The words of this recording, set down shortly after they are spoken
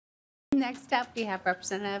Next up, we have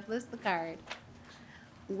Representative Liz Lagarde.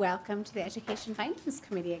 Welcome to the Education Finance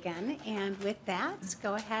Committee again. And with that,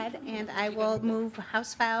 go ahead and I will move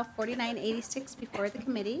House File 4986 before the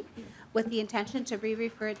committee with the intention to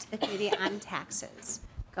re-refer it to the Committee on Taxes.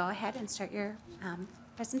 Go ahead and start your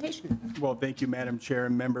presentation. Well, thank you, Madam Chair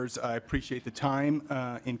and members. I appreciate the time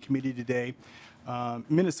in committee today.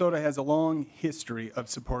 Minnesota has a long history of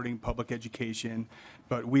supporting public education,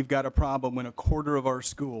 but we've got a problem when a quarter of our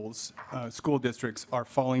schools, school districts, are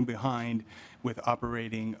falling behind with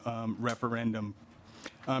operating referendum.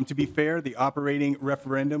 To be fair, the operating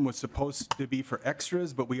referendum was supposed to be for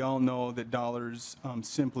extras, but we all know that dollars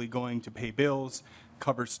simply going to pay bills,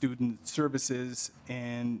 cover student services,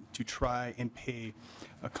 and to try and pay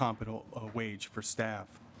a competent wage for staff.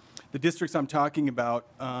 The districts I'm talking about,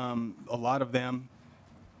 a lot of them,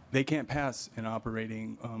 they can't pass an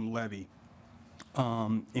operating levy.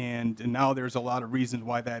 And now there's a lot of reasons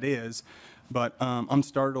why that is, but I'm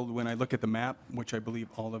startled when I look at the map, which I believe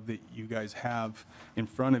all of you guys have in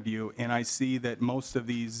front of you, and I see that most of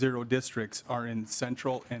these zero districts are in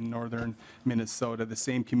central and northern Minnesota, the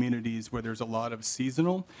same communities where there's a lot of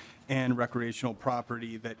seasonal and recreational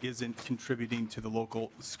property that isn't contributing to the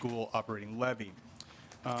local school operating levy.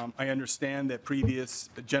 I understand that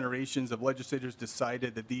previous generations of legislators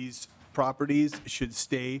decided that these properties should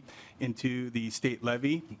stay into the state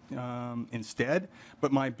levy instead,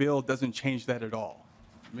 but my bill doesn't change that at all.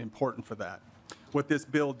 Important for that. What this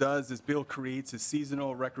bill does, this bill creates a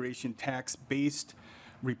seasonal recreation tax-based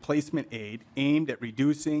replacement aid aimed at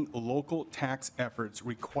reducing local tax efforts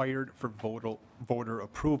required for voter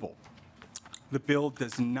approval. The bill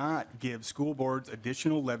does not give school boards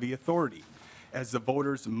additional levy authority, as the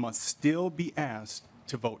voters must still be asked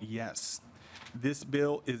to vote yes. This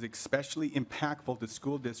bill is especially impactful to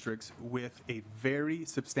school districts with a very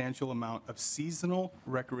substantial amount of seasonal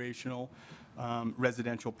recreational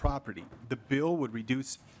residential property. The bill would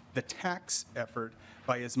reduce the tax effort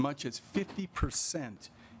by as much as 50%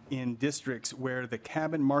 in districts where the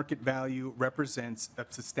cabin market value represents a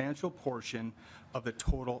substantial portion of the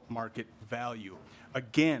total market value.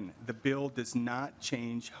 Again, the bill does not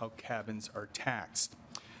change how cabins are taxed.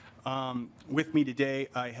 With me today,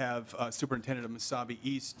 I have Superintendent of Mesabi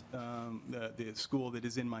East, the school that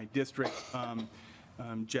is in my district.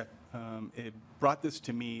 Jeff brought this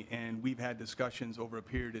to me, and we've had discussions over a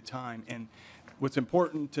period of time. And what's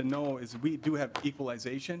important to know is we do have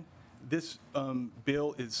equalization. This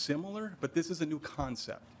bill is similar, but this is a new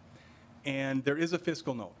concept. And there is a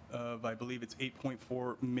fiscal note of, I believe it's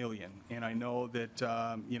 8.4 million. And I know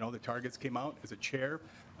that, you know, the targets came out as a chair.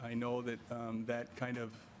 I know that that kind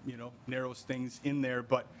of, you know, narrows things in there.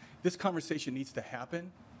 But this conversation needs to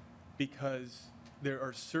happen because there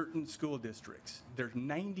are certain school districts, there's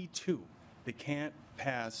 92 that can't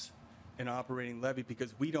pass an operating levy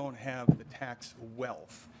because we don't have the tax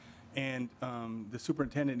wealth. And the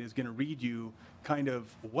superintendent is going to read you kind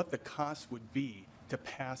of what the cost would be to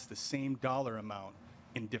pass the same dollar amount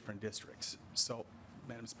in different districts. So,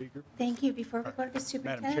 Madam Speaker. Thank you. Before we go to the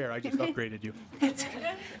superintendent. Madam Chair, I just upgraded you.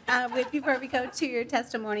 Before we go to your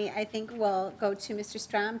testimony, I think we'll go to Mr.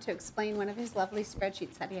 Strom to explain one of his lovely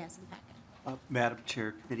spreadsheets that he has in the packet. Madam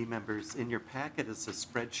Chair, committee members, in your packet is a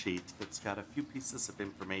spreadsheet that's got a few pieces of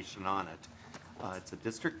information on it. It's a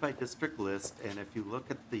district-by-district list, and if you look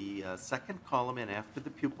at the second column in after the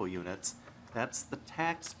pupil units, that's the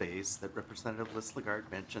tax base that Representative Liz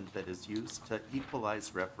Lagarde mentioned that is used to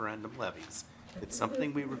equalize referendum levies. It's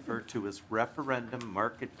something we refer to as referendum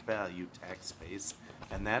market value tax base,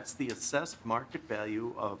 and that's the assessed market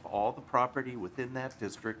value of all the property within that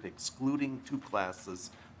district, excluding two classes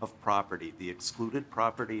of property. The excluded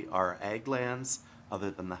property are ag lands,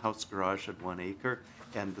 other than the house garage at 1 acre,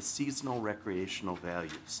 and the seasonal recreational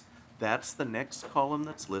values. That's the next column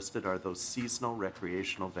that's listed are those seasonal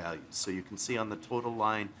recreational values. So you can see on the total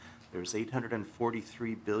line, there's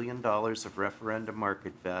 $843 billion of referendum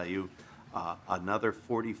market value. Another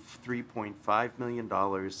 $43.5 million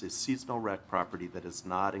is seasonal rec property that is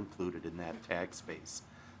not included in that tax base.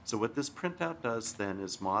 So what this printout does then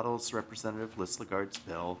is models Representative Liz Lagarde's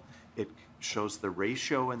bill. It shows the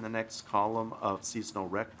ratio in the next column of seasonal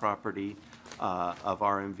rec property of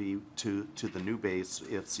RMV to the new base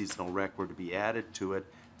if seasonal rec were to be added to it,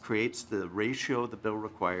 creates the ratio the bill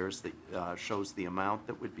requires that shows the amount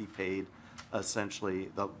that would be paid, essentially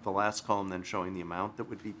the last column then showing the amount that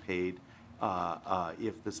would be paid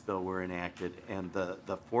if this bill were enacted, and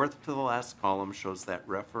the fourth to the last column shows that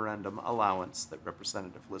referendum allowance that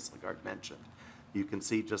Representative Liz Lagarde mentioned. You can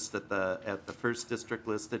see just at the first district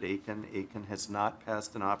listed, Aiken has not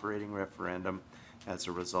passed an operating referendum, As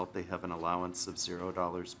a result, they have an allowance of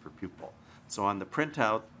 $0 per pupil. So on the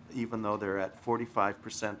printout, even though they're at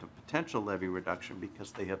 45% of potential levy reduction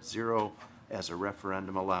because they have 0 as a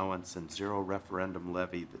referendum allowance and 0 referendum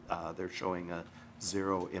levy, they're showing a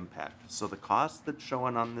 0 impact. So the cost that's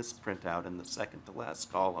shown on this printout in the second to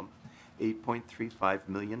last column, $8.35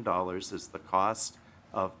 million, is the cost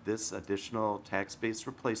of this additional tax-based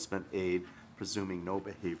replacement aid, presuming no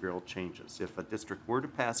behavioral changes. If a district were to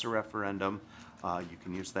pass a referendum, you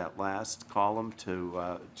can use that last column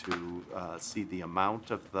to see the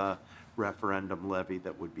amount of the referendum levy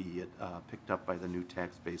that would be picked up by the new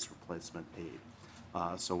tax-based replacement aid.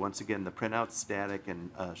 So once again, the printout's static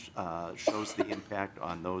and shows the impact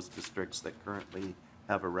on those districts that currently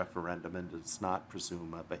have a referendum and does not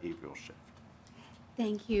presume a behavioral shift.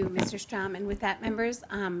 Thank you, Mr. Strom. And with that, members,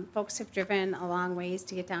 folks have driven a long ways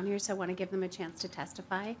to get down here, so I want to give them a chance to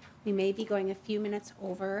testify. We may be going a few minutes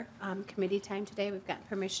over committee time today. We've got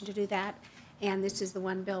permission to do that. And this is the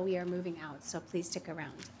one bill we are moving out, so please stick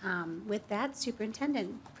around. With that,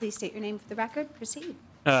 Superintendent, please state your name for the record. Proceed.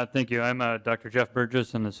 Thank you. I'm Dr. Jeff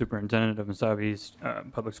Burgess. I'm the superintendent of Mesabi East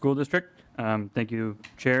Public School District. Thank you,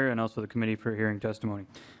 Chair, and also the committee for hearing testimony.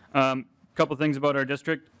 Couple things about our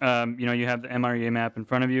district. You have the MREA map in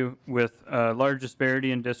front of you with a large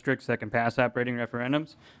disparity in districts that can pass operating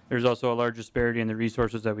referendums. There's also a large disparity in the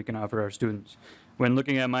resources that we can offer our students. When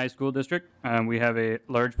looking at my school district, we have a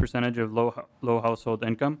large percentage of low household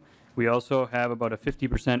income. We also have about a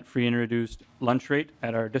 50% free and reduced lunch rate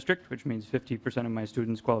at our district, which means 50% of my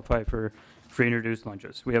students qualify for free and reduced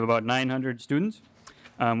lunches. We have about 900 students.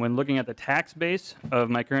 When looking at the tax base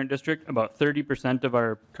of my current district, about 30% of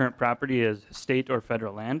our current property is state or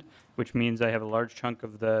federal land, which means I have a large chunk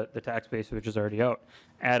of the tax base which is already out.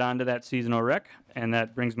 Add on to that seasonal rec, and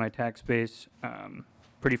that brings my tax base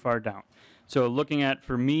pretty far down. So looking at,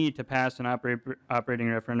 for me to pass an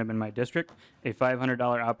operating referendum in my district, a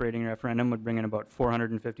 $500 operating referendum would bring in about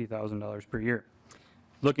 $450,000 per year.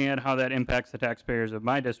 Looking at how that impacts the taxpayers of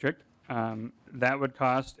my district, that would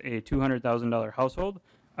cost a $200,000 household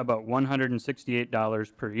about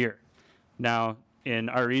 $168 per year. Now, in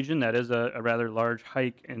our region, that is a rather large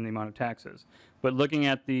hike in the amount of taxes. But looking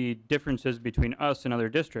at the differences between us and other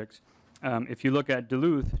districts, if you look at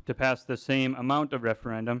Duluth, to pass the same amount of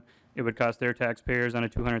referendum, it would cost their taxpayers on a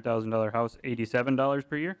 $200,000 house $87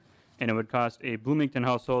 per year, and it would cost a Bloomington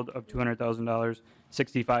household of $200,000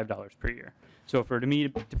 $65 per year. So for me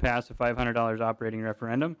to pass a $500 operating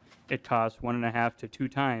referendum, it costs 1.5 to 2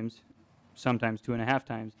 times, sometimes 2.5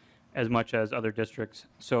 times, as much as other districts.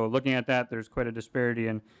 So looking at that, there's quite a disparity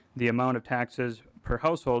in the amount of taxes per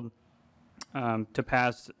household to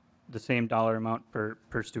pass the same dollar amount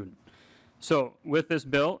per student. So with this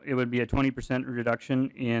bill, it would be a 20% reduction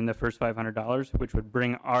in the first $500, which would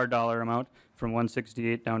bring our dollar amount from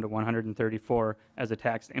 $168 down to $134 as a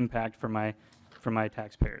tax impact for my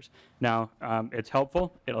taxpayers. Now, it's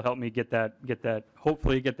helpful. It'll help me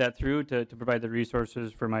hopefully get that through to provide the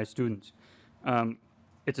resources for my students.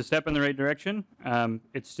 It's a step in the right direction.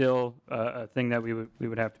 It's still a thing that we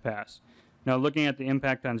would have to pass. Now, looking at the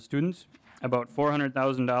impact on students, about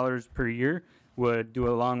 $400,000 per year would do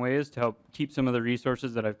a long ways to help keep some of the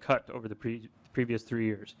resources that I've cut over the previous 3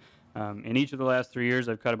 years. In each of the last 3 years,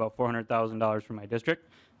 I've cut about $400,000 from my district.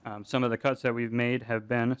 Some of the cuts that we've made have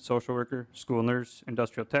been social worker, school nurse,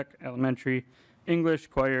 industrial tech, elementary, English,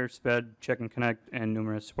 choir, SPED, Check and Connect, and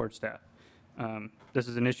numerous support staff. This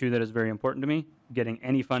is an issue that is very important to me. Getting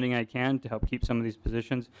any funding I can to help keep some of these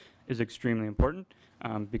positions is extremely important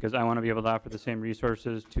because I want to be able to offer the same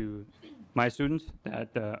resources to my students that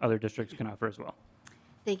other districts can offer as well.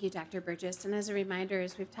 Thank you, Dr. Burgess. And as a reminder,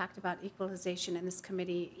 as we've talked about equalization in this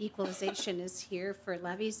committee, equalization is here for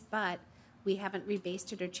levies, but we haven't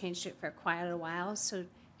rebased it or changed it for quite a while. So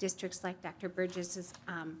districts like Dr. Burgess,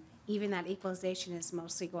 even that equalization is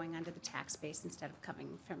mostly going under the tax base instead of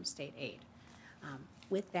coming from state aid.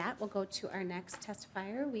 With that, we'll go to our next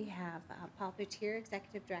testifier. We have Paul Butier,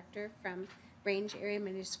 Executive Director from Range Area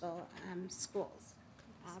Municipal Schools,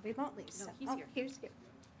 remotely. No, he's here. Here's here.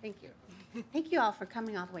 Thank you. Thank you all for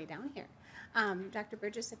coming all the way down here. Dr.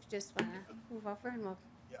 Burgess, if you just want to move over and we'll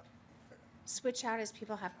switch out as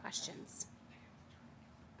people have questions.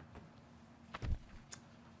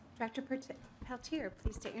 Director Peltier,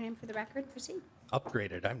 please state your name for the record. Proceed.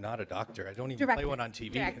 Upgraded. I'm not a doctor. I don't even play one on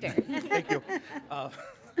TV. Director. Thank you.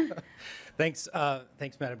 Thanks,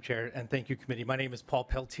 Madam Chair, and thank you, committee. My name is Paul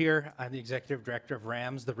Peltier. I'm the Executive Director of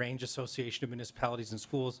RAMS, the Range Association of Municipalities and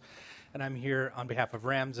Schools, and I'm here on behalf of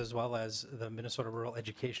RAMS as well as the Minnesota Rural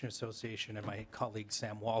Education Association and my colleague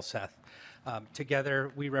Sam Walseth.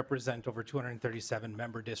 Together, we represent over 237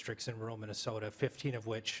 member districts in rural Minnesota, 15 of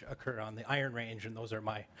which occur on the Iron Range, and those are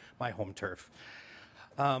my home turf.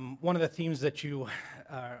 One of the themes that you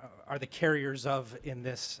are the carriers of in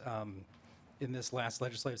this last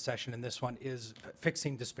legislative session and this one is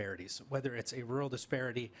fixing disparities, whether it's a rural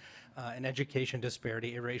disparity, an education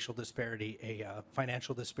disparity, a racial disparity, a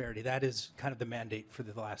financial disparity. That is kind of the mandate for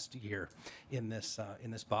the last year in this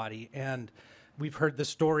body. And we've heard the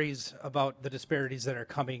stories about the disparities that are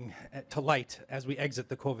coming to light as we exit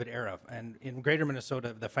the COVID era. And in greater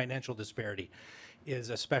Minnesota, the financial disparity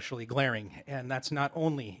is especially glaring. And that's not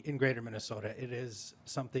only in greater Minnesota, it is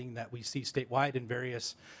something that we see statewide in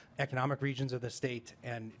various economic regions of the state,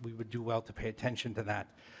 and we would do well to pay attention to that.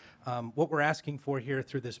 What we're asking for here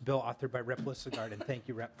through this bill authored by Rep. Lissegard, and thank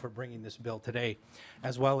you, Rep., for bringing this bill today,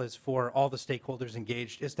 as well as for all the stakeholders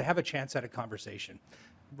engaged, is to have a chance at a conversation.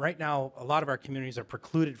 Right now, a lot of our communities are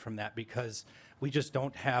precluded from that because we just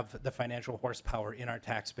don't have the financial horsepower in our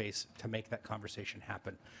tax base to make that conversation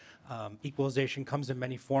happen. Equalization comes in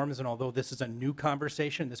many forms, and although this is a new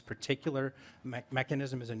conversation, this particular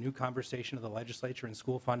mechanism is a new conversation of the legislature and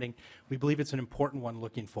school funding, we believe it's an important one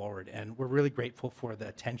looking forward, and we're really grateful for the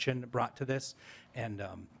attention brought to this, and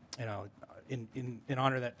in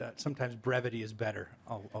honor that sometimes brevity is better,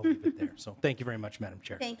 I'll leave it there. So thank you very much, Madam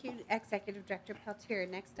Chair. Thank you, Executive Director Peltier.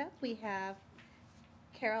 Next up, we have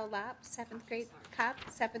Carol Lopp, seventh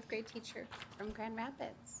grade teacher from Grand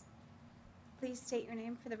Rapids. Please state your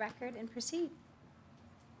name for the record and proceed.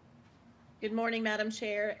 Good morning, Madam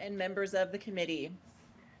Chair and members of the committee.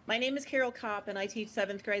 My name is Carol Kopp, and I teach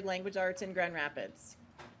 7th grade language arts in Grand Rapids.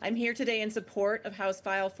 I'm here today in support of House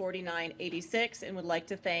File 4986 and would like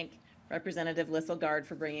to thank Representative Lissegard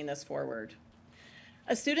for bringing this forward.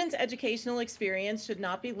 A student's educational experience should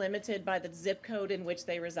not be limited by the zip code in which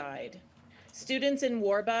they reside. Students in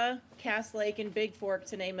Warba, Cass Lake, and Big Fork,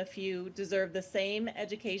 to name a few, deserve the same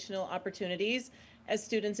educational opportunities as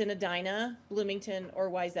students in Edina, Bloomington, or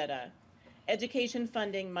Wayzata. Education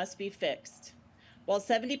funding must be fixed. While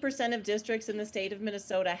 70% of districts in the state of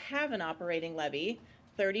Minnesota have an operating levy,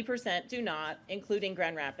 30% do not, including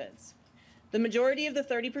Grand Rapids. The majority of the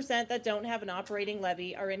 30% that don't have an operating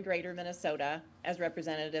levy are in greater Minnesota, as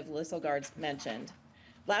Representative Lissegard mentioned.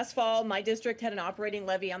 Last fall, my district had an operating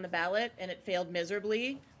levy on the ballot, and it failed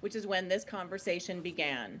miserably, which is when this conversation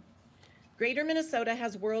began. Greater Minnesota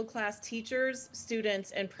has world-class teachers,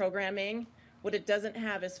 students, and programming. What it doesn't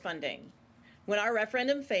have is funding. When our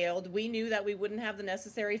referendum failed, we knew that we wouldn't have the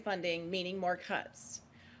necessary funding, meaning more cuts.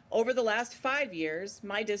 Over the last 5 years,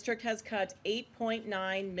 my district has cut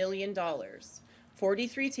 $8.9 million,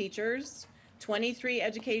 43 teachers, 23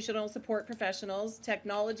 educational support professionals,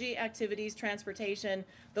 technology, activities, transportation,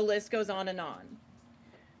 the list goes on and on.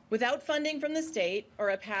 Without funding from the state or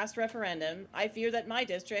a past referendum, I fear that my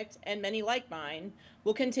district, and many like mine,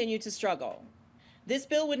 will continue to struggle. This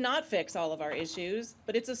bill would not fix all of our issues,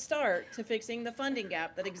 but it's a start to fixing the funding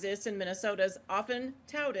gap that exists in Minnesota's often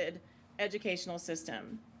touted educational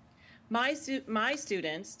system. My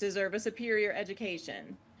students deserve a superior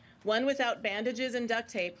education, one without bandages and duct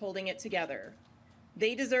tape holding it together.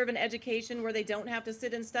 They deserve an education where they don't have to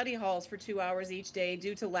sit in study halls for 2 hours each day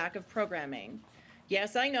due to lack of programming.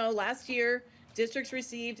 Yes, I know, last year, districts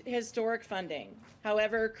received historic funding.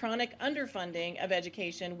 However, chronic underfunding of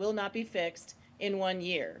education will not be fixed in 1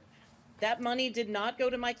 year. That money did not go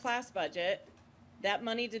to my class budget. That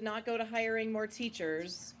money did not go to hiring more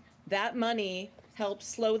teachers. That money helped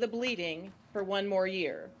slow the bleeding for 1 more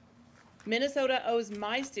year. Minnesota owes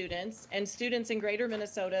my students and students in greater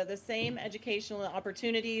Minnesota the same educational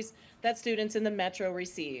opportunities that students in the metro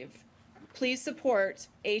receive. Please support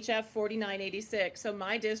HF4986 so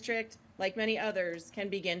my district, like many others, can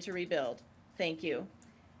begin to rebuild. Thank you.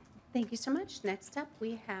 Thank you so much. Next up,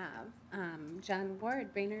 we have John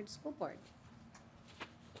Ward, Brainerd School Board.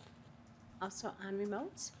 Also on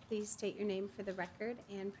remote, please state your name for the record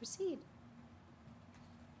and proceed.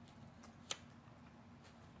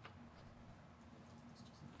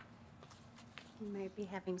 We might be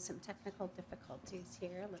having some technical difficulties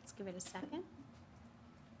here. Let's give it a second.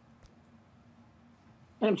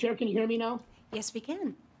 Madam Chair, can you hear me now? Yes, we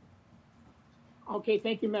can. Okay,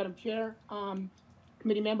 thank you, Madam Chair.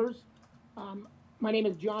 Committee members, my name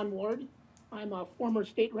is John Ward. I'm a former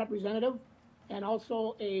state representative and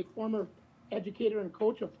also a former educator and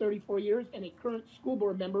coach of 34 years and a current school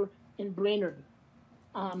board member in Brainerd.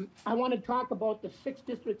 I want to talk about the 6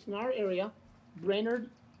 districts in our area: Brainerd,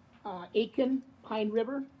 Aiken, Pine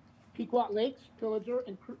River, Pequot Lakes, Pillager,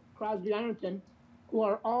 and Crosby Ironton, who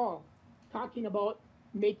are all talking about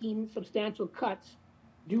making substantial cuts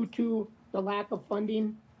due to the lack of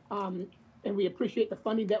funding. And we appreciate the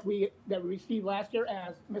funding that we received last year,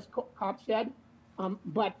 as Ms. Kopp said.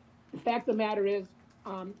 But the fact of the matter is,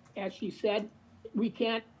 as she said, we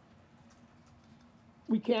can't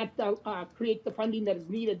create the funding that is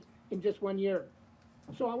needed in just 1 year.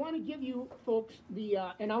 So I want to give you folks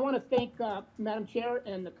and I want to thank Madam Chair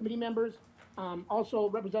and the committee members, also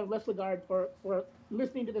Representative Lesligard for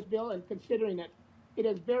listening to this bill and considering it. It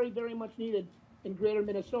is very, very much needed in greater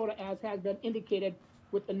Minnesota, as has been indicated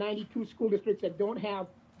with the 92 school districts that don't have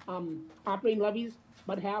operating levies,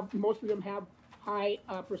 but most of them have high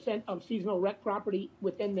percent of seasonal rec property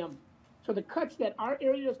within them. So the cuts that our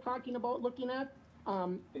area is talking about looking at,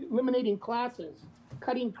 eliminating classes,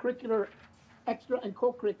 cutting curricular, extra and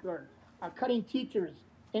co-curricular, cutting teachers,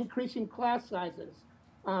 increasing class sizes,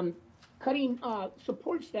 cutting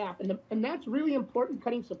support staff, and that's really important,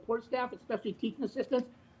 cutting support staff, especially teaching assistants,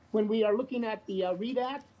 when we are looking at the READ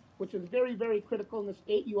Act, which is very, very critical in the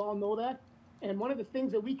state. You all know that. And one of the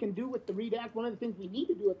things that we can do with the READ Act, one of the things we need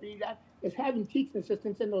to do with the READ Act, is having teaching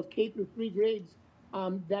assistants in those K through 3 grades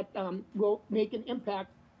that will make an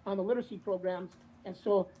impact on the literacy programs. And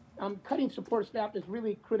so cutting support staff is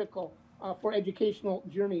really critical for educational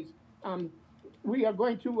journeys. We are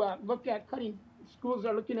going to look at schools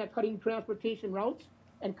are looking at cutting transportation routes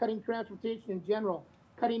and cutting transportation in general,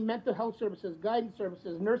 cutting mental health services, guidance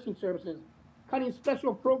services, nursing services, cutting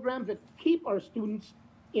special programs that keep our students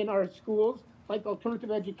in our schools, like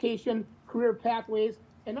alternative education, career pathways,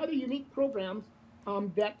 and other unique programs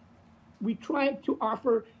that we try to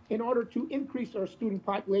offer in order to increase our student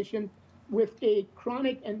population with a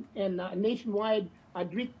chronic and nationwide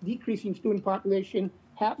decreasing student population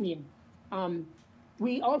happening.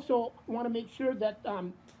 We also want to make sure that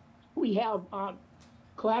we have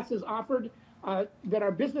classes offered that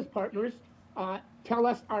our business partners tell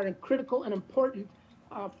us are critical and important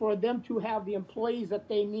for them to have the employees that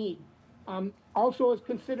they need. Also is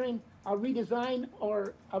considering a redesign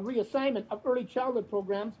or a reassignment of early childhood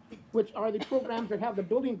programs, which are the programs that have the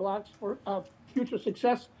building blocks for future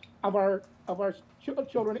success of our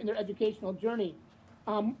children in their educational journey.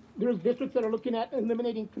 There's districts that are looking at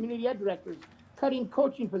eliminating community ed directors, cutting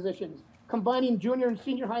coaching positions, combining junior and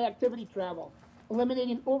senior high activity travel,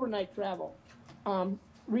 eliminating overnight travel,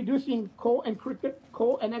 reducing co and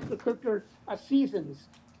extracurricular seasons.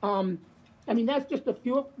 I mean, that's just a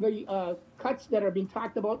few of the cuts that are being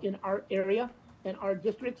talked about in our area and our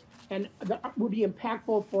districts, and that will be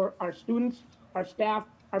impactful for our students, our staff,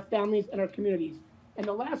 our families, and our communities. And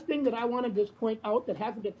the last thing that I want to just point out that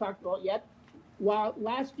hasn't been talked about yet, while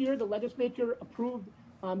last year the legislature approved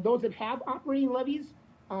those that have operating levies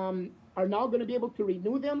are now going to be able to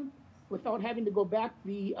renew them without having to go back to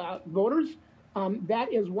the voters.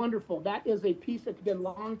 That is wonderful. That is a piece that's been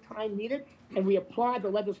long time needed, and we applaud the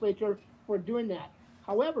legislature for doing that.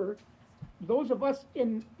 However, those of us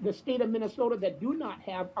in the state of Minnesota that do not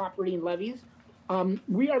have operating levies,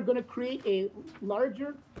 we are going to create a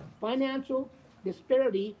larger financial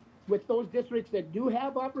disparity with those districts that do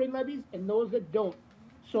have operating levies and those that don't.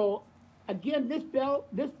 So again, this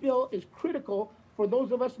bill is critical for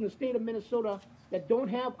those of us in the state of Minnesota that don't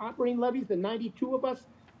have operating levies, the 92 of us,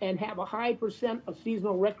 and have a high percent of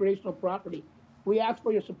seasonal recreational property. We ask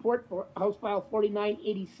for your support for House File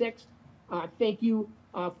 4986. Thank you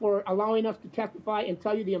for allowing us to testify and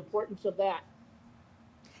tell you the importance of that.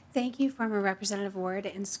 Thank you, former Representative Ward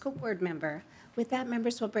and School Board member. With that,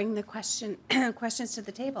 members will bring the questions to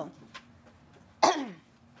the table.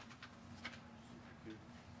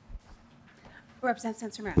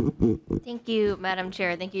 Representative Sensormero. Thank you, Madam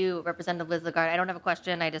Chair. Thank you, Representative Liz Lagarde. I don't have a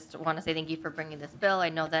question. I just want to say thank you for bringing this bill. I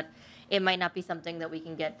know that it might not be something that we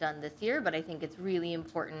can get done this year, but I think it's really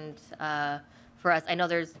important for us. I know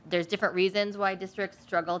there's different reasons why districts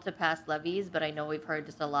struggle to pass levies, but I know we've heard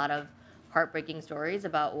just a lot of heartbreaking stories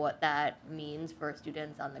about what that means for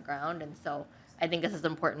students on the ground. And so I think this is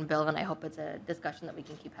an important bill, and I hope it's a discussion that we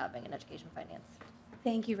can keep having in education finance.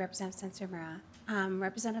 Thank you, Representative Sensormero.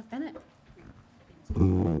 Representative Bennett.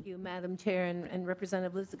 Thank you, Madam Chair, and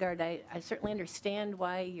Representative Liz Lagarde. I certainly understand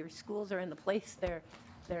why your schools are in the place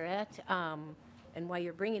they're at, and why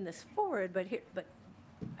you're bringing this forward. But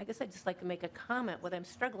I guess I'd just like to make a comment. What I'm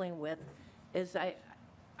struggling with is I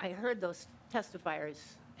heard those testifiers,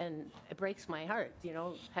 and it breaks my heart. You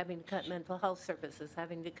know, having to cut mental health services,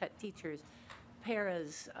 having to cut teachers,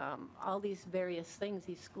 paras, all these various things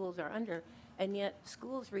these schools are under, and yet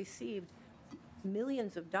schools received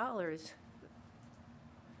millions of dollars,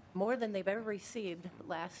 more than they've ever received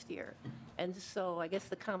last year. And so I guess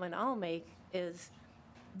the comment I'll make is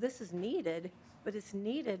this is needed, but it's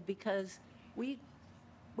needed because we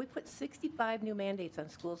put 65 new mandates on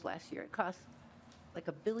schools last year. It cost like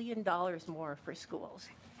 $1 billion more for schools.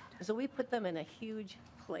 So we put them in a huge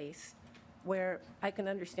place where I can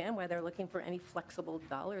understand why they're looking for any flexible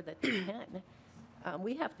dollar that they can.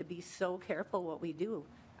 We have to be so careful what we do.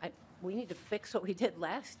 We need to fix what we did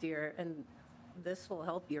last year, and this will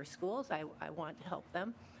help your schools. I want to help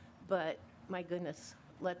them. But my goodness,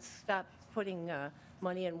 let's stop putting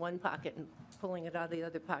money in one pocket and pulling it out of the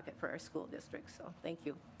other pocket for our school districts. So thank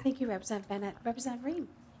you. Thank you, Representative Bennett. Representative Ream.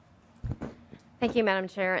 Thank you, Madam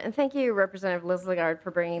Chair, and thank you, Representative Liz Lagarde, for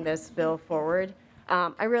bringing this bill forward.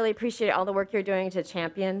 I really appreciate all the work you're doing to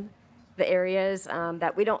champion the areas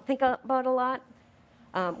that we don't think about a lot.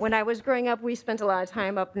 When I was growing up, we spent a lot of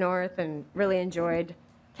time up north and really enjoyed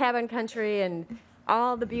cabin country and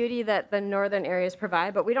all the beauty that the northern areas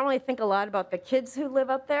provide, but we don't really think a lot about the kids who live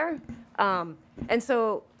up there. And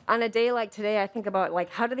so on a day like today, I think about, like,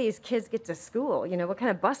 how do these kids get to school? You know, what kind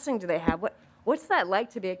of busing do they have? What's that like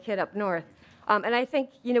to be a kid up north? And I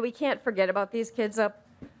think, you know, we can't forget about these kids up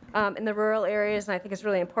in the rural areas, and I think it's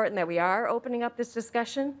really important that we are opening up this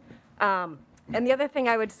discussion. And the other thing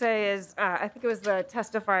I would say is, I think it was the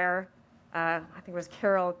testifier, I think it was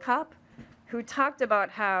Carol Kopp, who talked about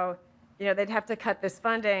how, you know, they'd have to cut this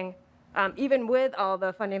funding, even with all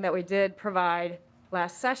the funding that we did provide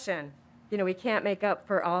last session. You know, we can't make up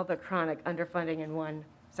for all the chronic underfunding in one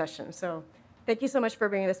session. So thank you so much for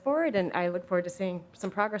bringing this forward, and I look forward to seeing some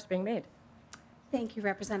progress being made. Thank you,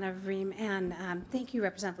 Representative Ream, and thank you,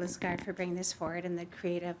 Representative Lisgard, for bringing this forward and the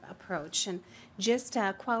creative approach. And just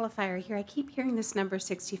a qualifier here, I keep hearing this number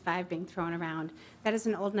 65 being thrown around. That is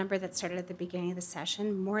an old number that started at the beginning of the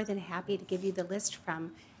session. More than happy to give you the list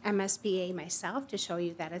from MSBA myself to show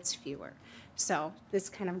you that it's fewer. So this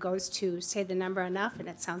kind of goes to say the number enough, and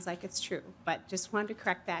it sounds like it's true. But just wanted to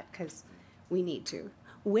correct that because we need to.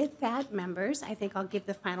 With that, members, I think I'll give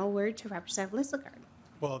the final word to Representative Lisgard.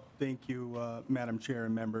 Well, thank you, Madam Chair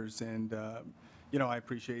and members, and you know, I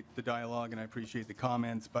appreciate the dialogue and I appreciate the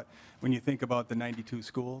comments, but when you think about the 92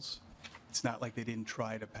 schools, it's not like they didn't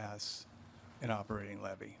try to pass an operating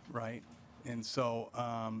levy, right? And so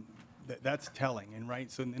that's telling, and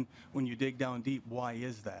right, so then when you dig down deep, why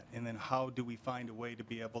is that? And then how do we find a way to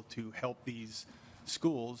be able to help these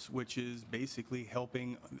schools, which is basically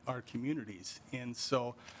helping our communities? And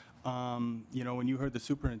so, you know, when you heard the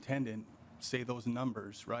superintendent say those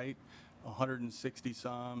numbers, right? 160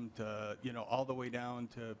 some to, you know, all the way down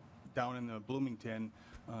to down in the Bloomington,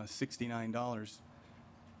 $69.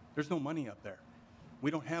 There's no money up there. We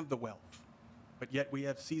don't have the wealth, but yet we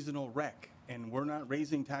have seasonal rec, and we're not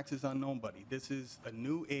raising taxes on nobody. This is a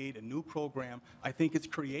new aid, a new program. I think it's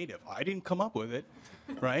creative. I didn't come up with it,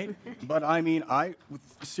 right? But I mean,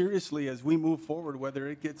 seriously, as we move forward, whether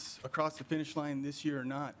it gets across the finish line this year or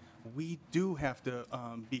not, we do have to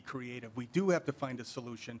be creative. We do have to find a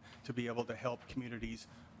solution to be able to help communities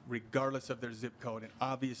regardless of their zip code. And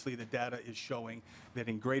obviously the data is showing that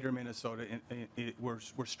in greater Minnesota,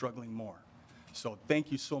 we're struggling more. So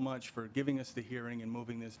thank you so much for giving us the hearing and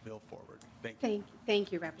moving this bill forward. Thank you.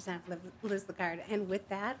 Thank you, Representative Liz Lagarde. And with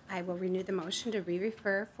that, I will renew the motion to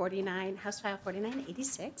re-refer House File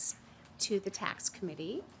 4986 to the Tax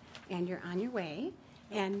Committee. And you're on your way.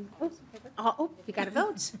 And, you got to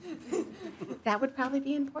vote. That would probably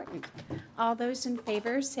be important. All those in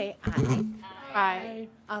favor say aye. Aye.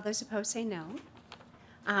 All those opposed say no.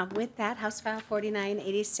 With that, House File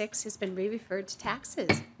 4986 has been re-referred to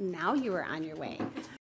taxes. Now you are on your way.